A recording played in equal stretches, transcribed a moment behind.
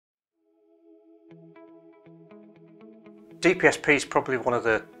DPSP is probably one of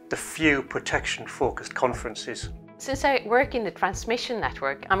the few protection-focused conferences. Since I work in the transmission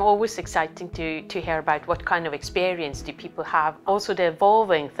network, I'm always excited to hear about what kind of experience do people have. Also the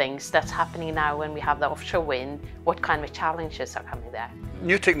evolving things that's happening now when we have the offshore wind, what kind of challenges are coming there.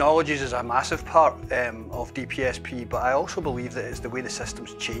 New technologies is a massive part of DPSP, but I also believe that it's the way the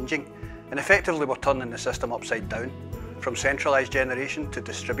system's changing. And effectively we're turning the system upside down. From centralised generation to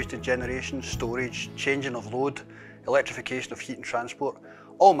distributed generation, storage, changing of load, electrification of heat and transport.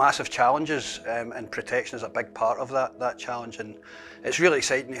 All massive challenges, and protection is a big part of that challenge, and it's really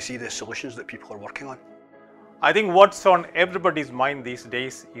exciting to see the solutions that people are working on. I think what's on everybody's mind these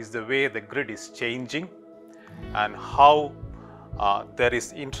days is the way the grid is changing and how there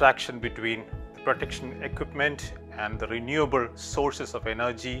is interaction between the protection equipment and the renewable sources of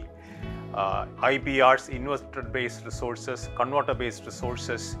energy, IBRs, inverter-based resources, converter-based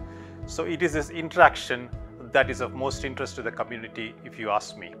resources. So it is this interaction that is of most interest to the community, if you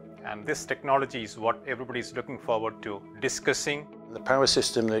ask me. And this technology is what everybody is looking forward to discussing. The power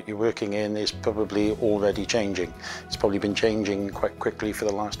system that you're working in is probably already changing. It's probably been changing quite quickly for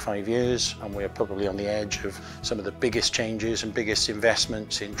the last 5 years, and we're probably on the edge of some of the biggest changes and biggest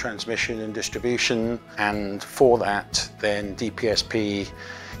investments in transmission and distribution. And for that, then DPSP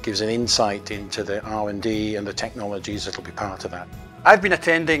gives an insight into the R&D and the technologies that will be part of that. I've been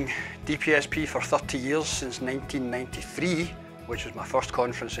attending DPSP for 30 years, since 1993, which was my first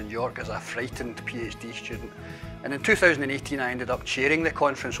conference in York as a frightened PhD student. And in 2018 I ended up chairing the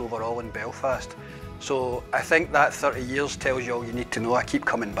conference overall in Belfast. So I think that 30 years tells you all you need to know. I keep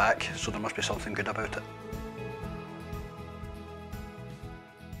coming back, so there must be something good about it.